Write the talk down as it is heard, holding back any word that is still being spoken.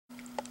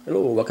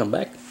Hello, welcome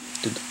back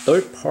to the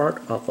third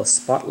part of a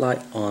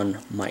spotlight on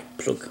my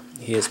Ploog.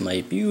 Here's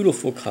my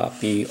beautiful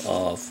copy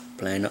of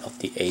Planet of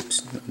the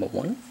Apes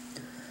 #1.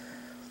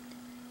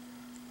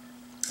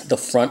 The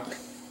front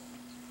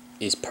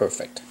is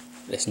perfect.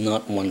 There's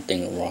not one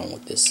thing wrong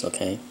with this,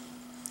 okay?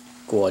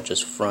 Gorgeous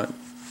front,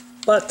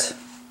 but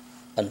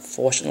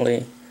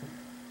unfortunately,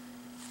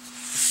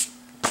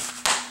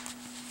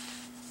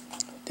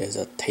 there's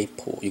a tape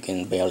pull. You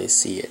can barely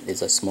see it.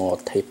 There's a small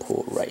tape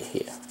pull right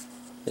here.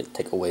 They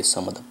take away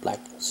some of the black,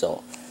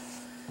 so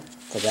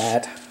for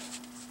that,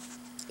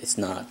 it's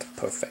not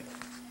perfect.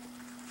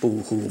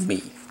 Boo-hoo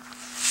me.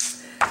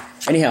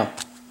 Anyhow,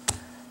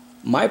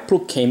 my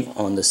Ploog came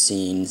on the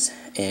scenes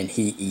and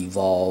he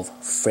evolved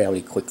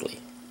fairly quickly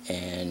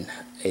and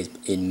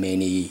in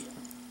many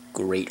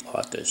great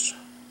authors.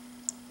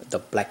 The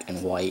black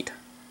and white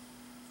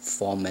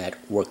format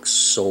works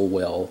so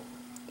well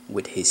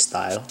with his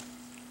style,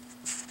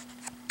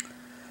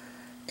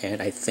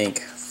 and I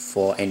think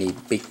for any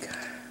big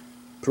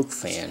Ploog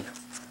fan,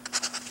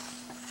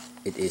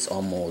 it is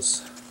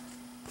almost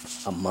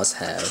a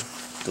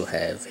must-have to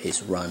have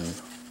his run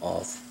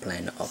of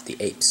Planet of the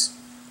Apes.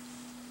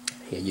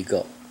 Here you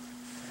go.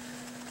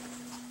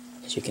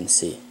 As you can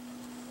see,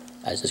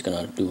 I'm just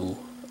gonna do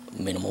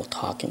minimal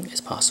talking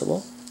as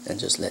possible and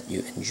just let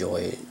you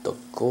enjoy the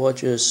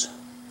gorgeous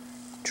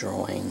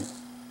drawing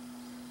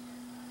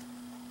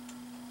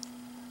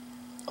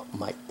of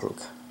Mike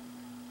Ploog.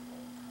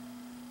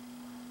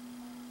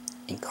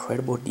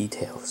 Incredible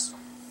details.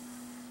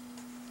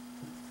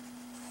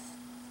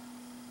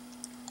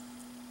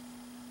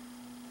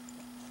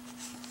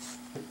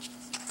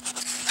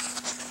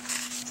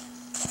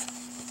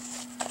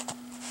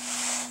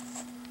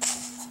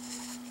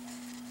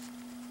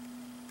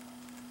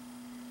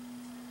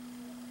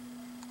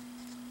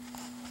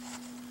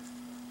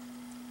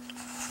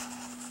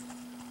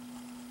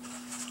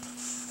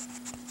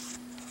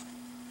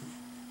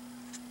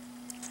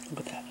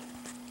 Look at that.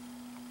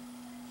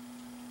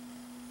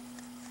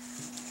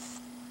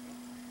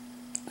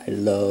 I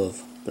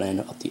love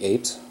Planet of the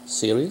Apes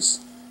series,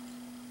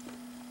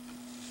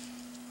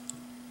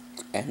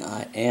 and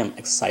I am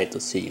excited to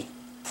see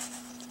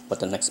what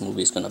the next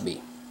movie is gonna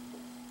be.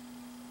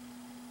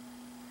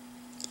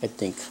 I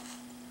think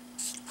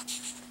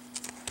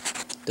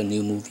the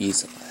new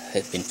movies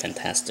have been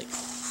fantastic.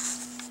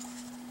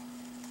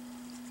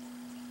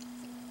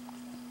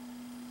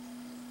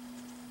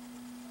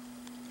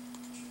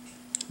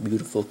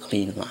 Beautiful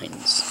clean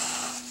lines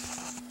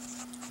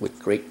with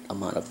great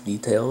amount of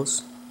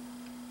details.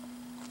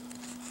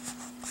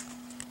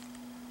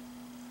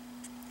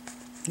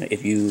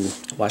 If you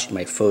watched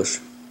my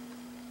first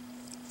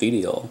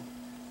video,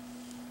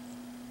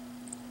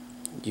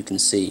 you can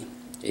see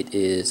it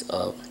is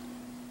a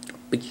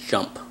big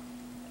jump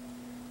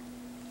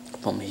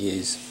from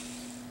his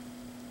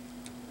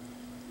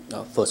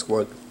first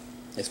work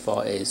as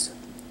far as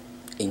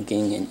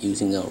inking and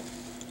using the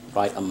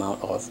right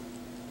amount of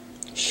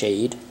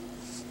shade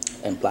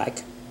and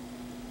black.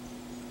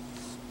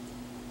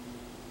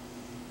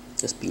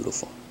 Just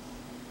beautiful.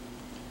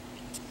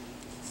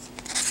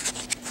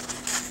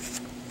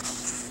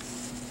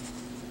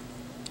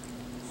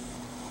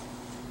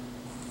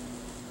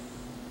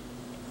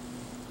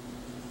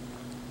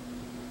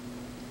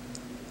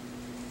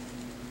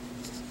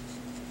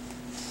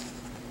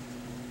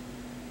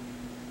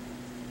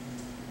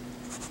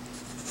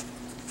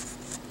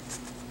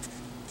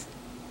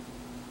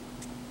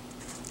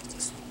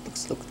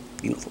 Look,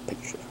 beautiful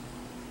picture.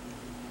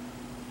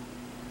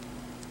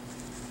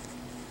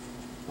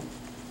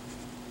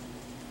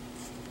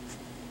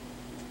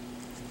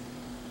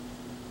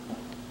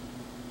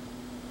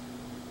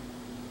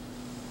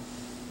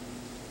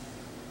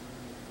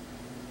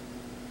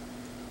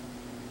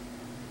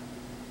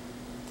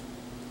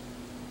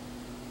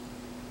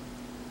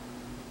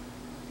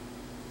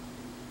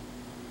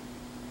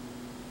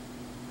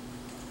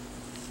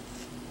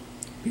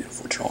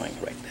 Beautiful drawing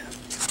right there.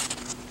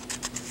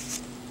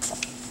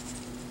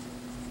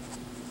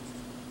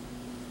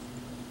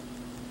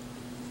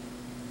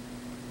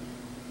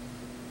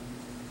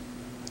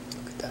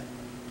 Look at that.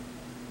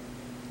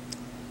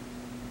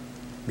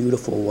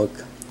 Beautiful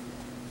work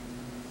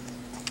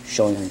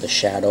showing the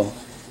shadow.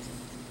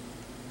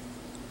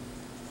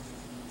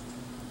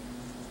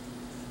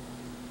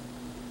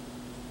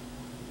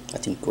 I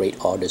think great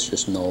artists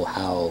just know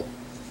how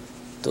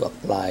to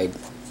apply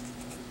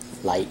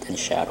light and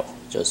shadow.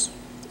 Just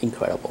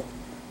incredible.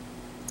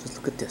 Just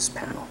look at this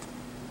panel.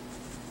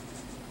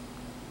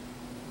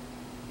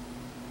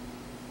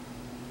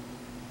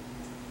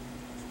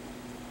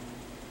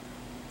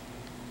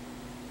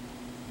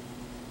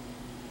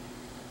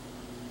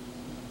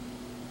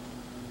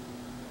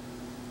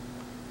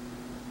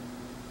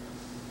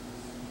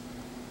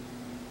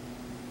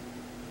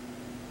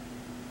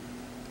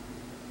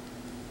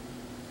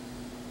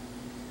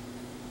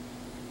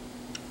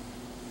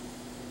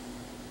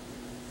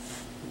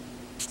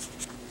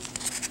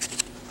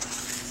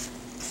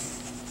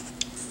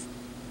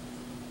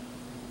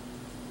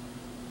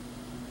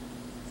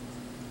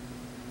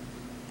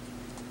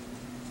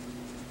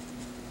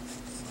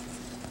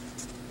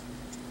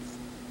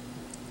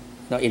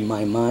 Now in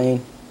my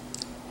mind,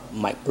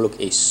 Mike Ploog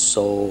is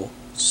so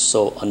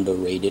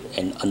underrated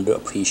and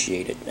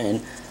underappreciated,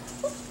 and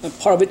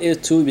part of it is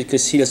too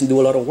because he doesn't do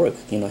a lot of work.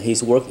 You know,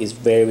 his work is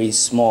very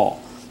small.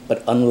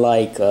 But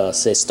unlike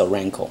say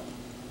Storenko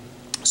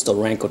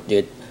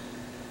did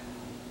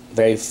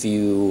very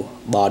few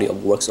body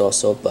of works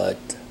also, but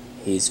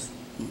he's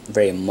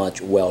very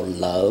much well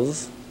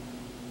loved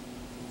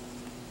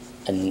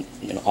and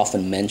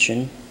often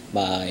mentioned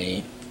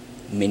by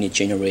many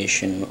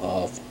generation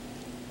of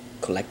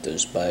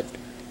collectors. But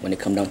when it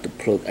comes down to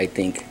Ploog, I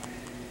think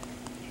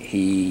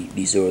he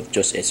deserves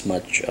just as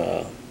much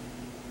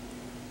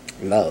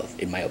love,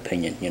 in my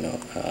opinion.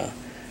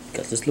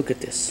 Because just look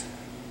at this.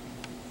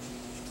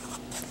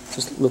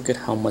 Just look at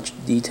how much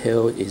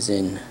detail is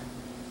in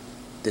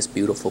these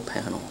beautiful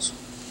panels.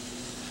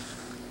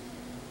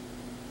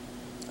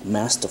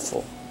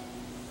 Masterful.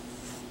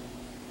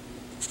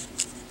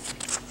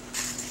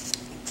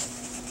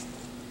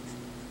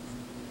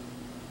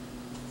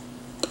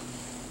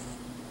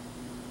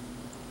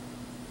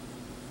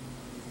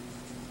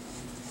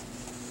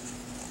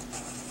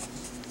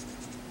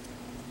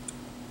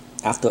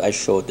 After I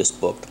show this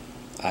book,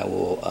 I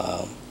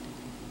will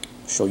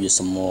show you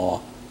some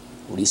more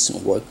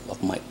recent work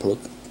of Mike Ploog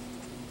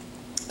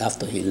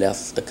after he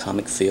left the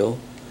comic field,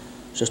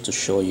 just to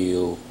show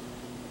you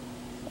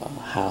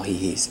how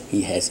he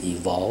has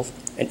evolved.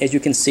 And as you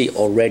can see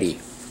already,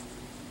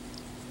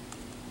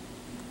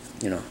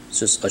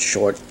 just a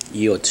short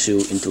year or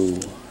two into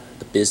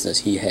the business,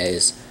 he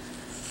has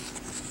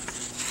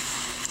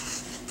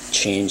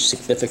changed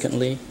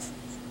significantly,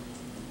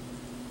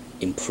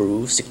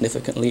 improved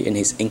significantly in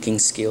his inking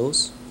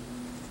skills.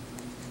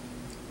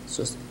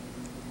 Just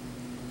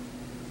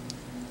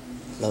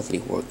lovely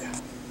work.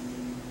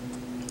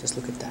 Just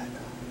look at that.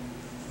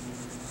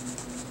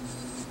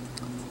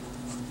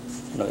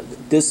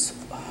 This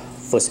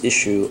first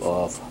issue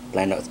of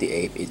Planet of the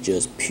Apes is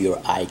just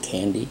pure eye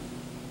candy.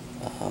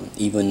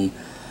 Even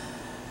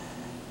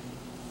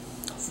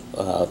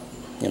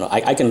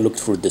I can look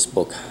through this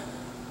book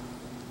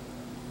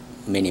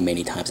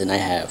many times, and I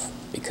have,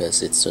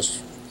 because it's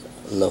just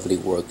lovely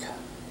work,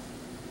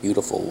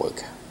 beautiful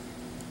work.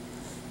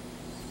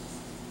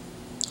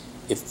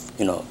 If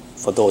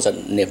for those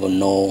that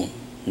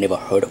never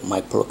heard of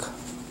Mike Ploog,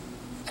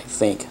 I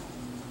think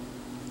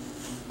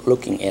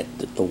looking at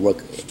the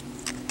work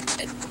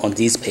on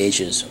these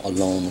pages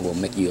alone will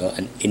make you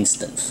an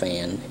instant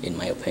fan, in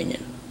my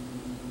opinion.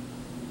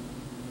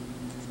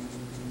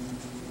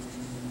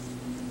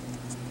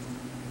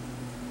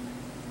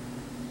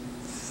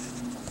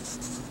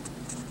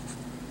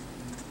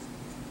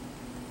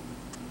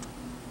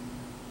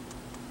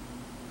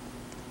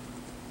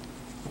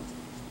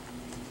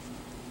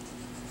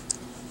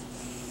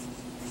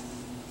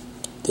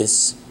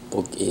 This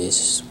book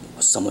is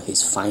some of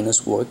his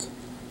finest work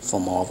for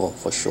Marvel,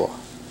 for sure.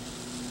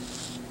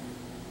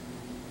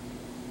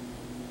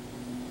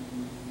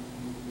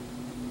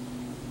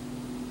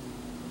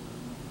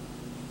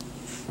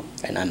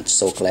 And I'm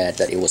so glad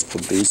that it was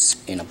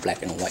produced in a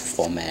black and white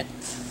format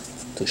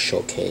to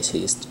showcase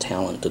his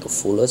talent to the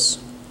fullest.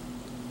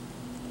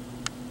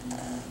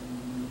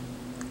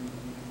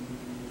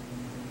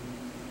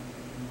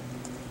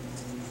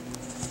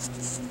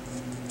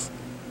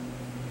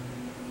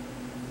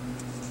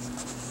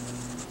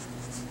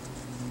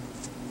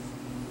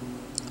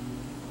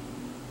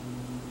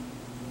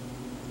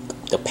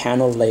 The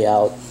panel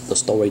layout, the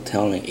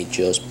storytelling is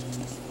just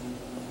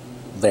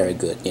very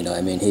good.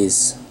 I mean,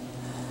 it's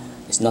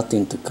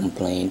nothing to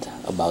complain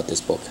about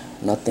this book.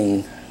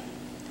 Nothing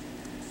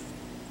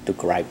to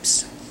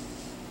gripes.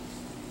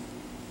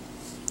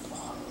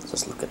 Oh,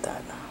 just look at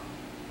that.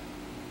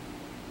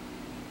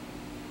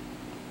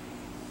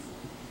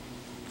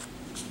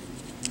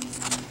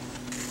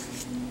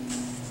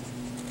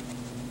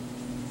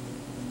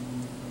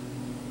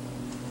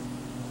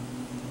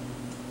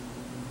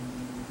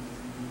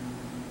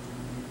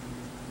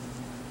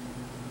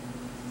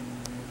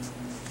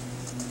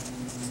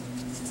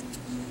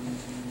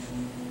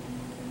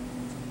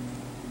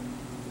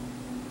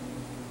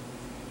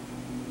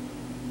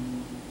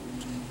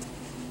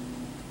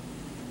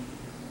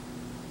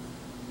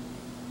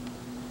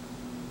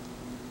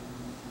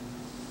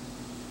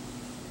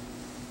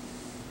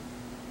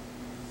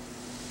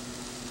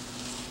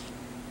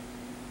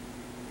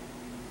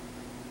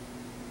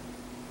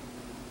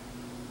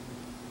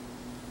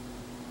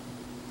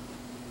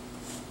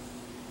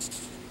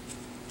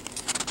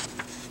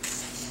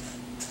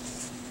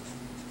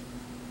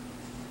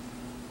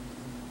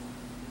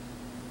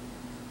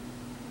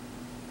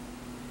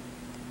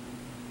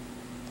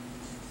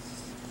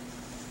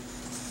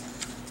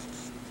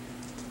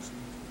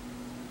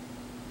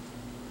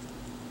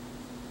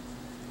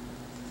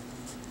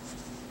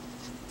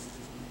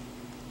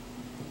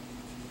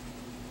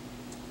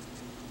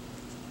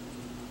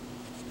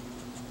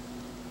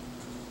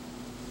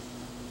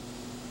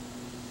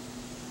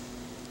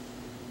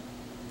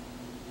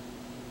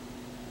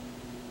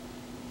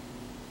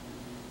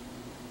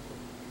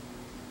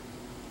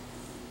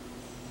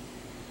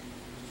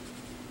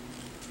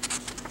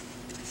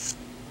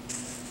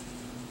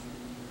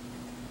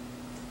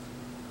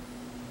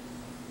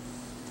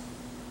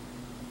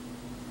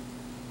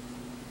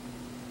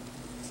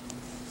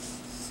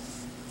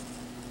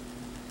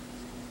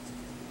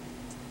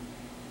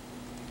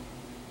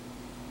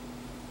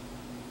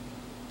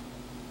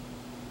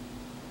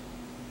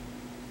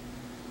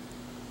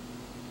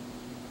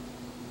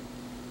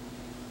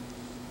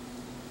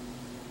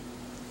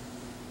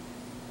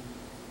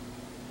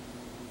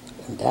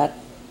 And that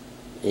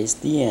is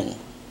the end.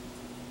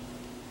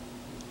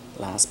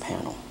 Last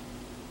panel.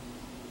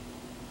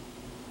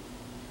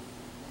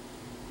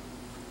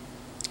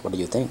 What do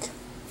you think?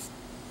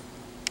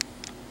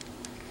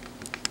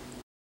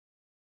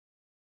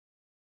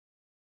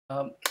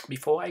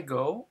 Before I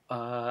go,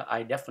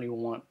 I definitely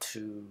want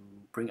to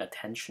bring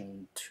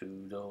attention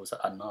to those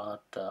that are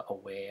not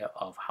aware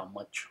of how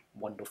much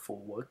wonderful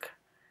work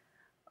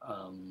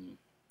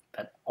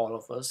that all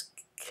of us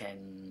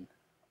can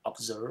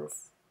observe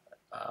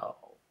uh,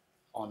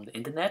 on the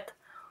internet.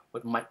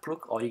 With Mike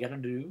Ploog, all you gotta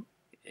do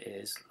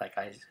is, like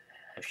I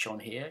have shown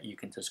here, you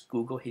can just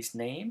Google his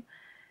name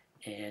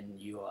and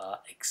you are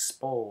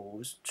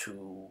exposed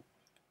to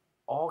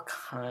all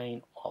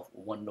kind of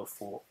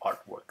wonderful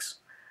artworks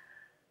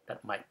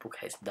that Mike Ploog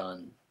has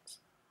done,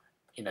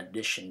 in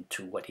addition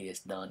to what he has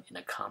done in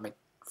the comic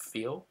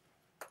field.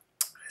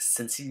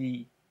 Since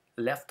he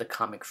left the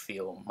comic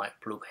field, Mike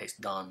Ploog has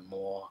done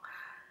more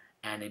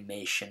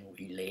animation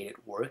related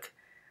work,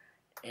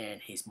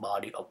 and his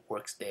body of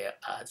works there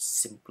are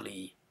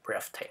simply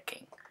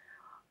breathtaking.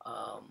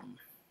 Um,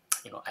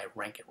 I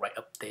rank it right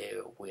up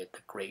there with the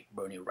great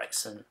Bernie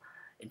Wrightson.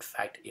 In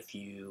fact, if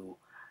you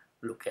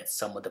look at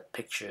some of the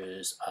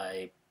pictures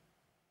I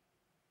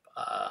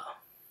uh,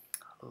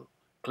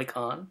 click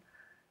on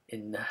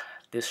in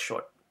this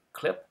short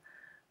clip,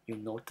 you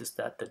notice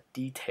that the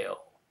detail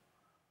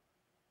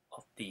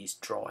of these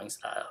drawings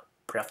are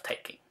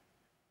breathtaking,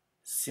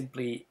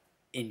 simply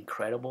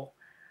incredible.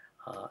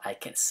 I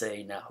can't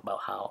say enough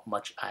about how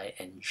much I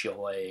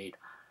enjoyed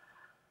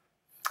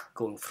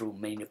going through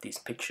many of these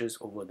pictures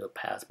over the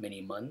past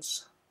many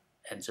months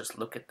and just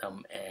look at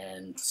them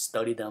and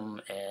study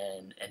them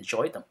and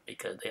enjoy them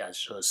because they are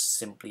just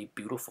simply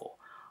beautiful.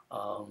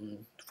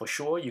 For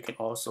sure, you can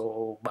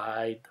also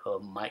buy the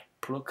Mike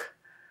Ploog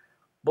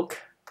book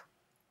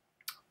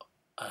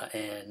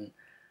and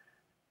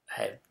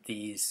have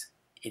these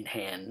in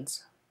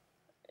hands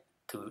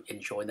to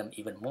enjoy them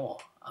even more.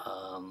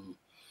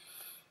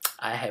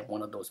 I have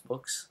one of those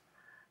books.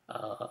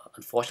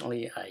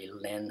 Unfortunately, I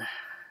lent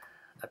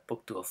that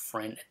book to a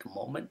friend at the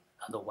moment.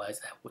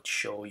 Otherwise, I would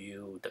show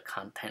you the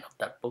content of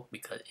that book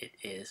because it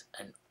is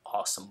an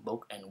awesome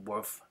book and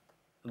worth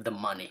the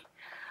money.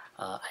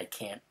 I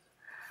can't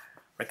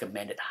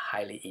recommend it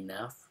highly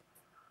enough.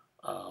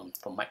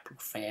 For Mike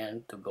Ploog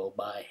fan to go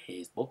buy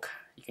his book,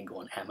 you can go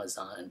on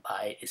Amazon and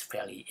buy it. It's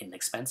fairly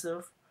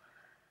inexpensive.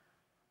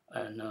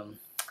 And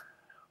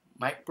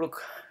Mike Ploog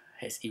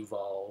has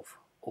evolved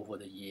over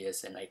the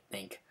years, and I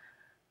think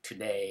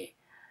today,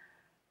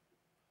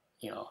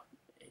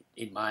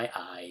 in my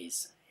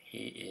eyes,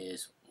 he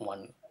is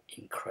one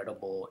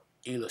incredible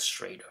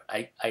illustrator.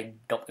 I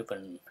don't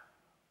even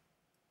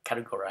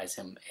categorize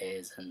him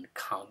as a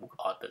comic book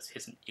artist.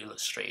 He's an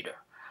illustrator.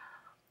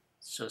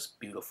 It's just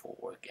beautiful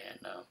work.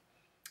 And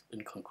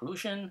in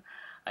conclusion,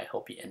 I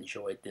hope you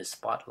enjoyed this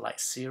spotlight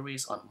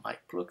series on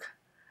Mike Ploog.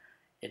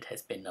 It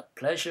has been a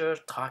pleasure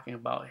talking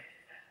about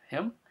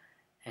him.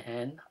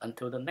 And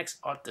until the next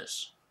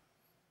artist,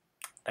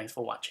 thanks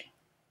for watching.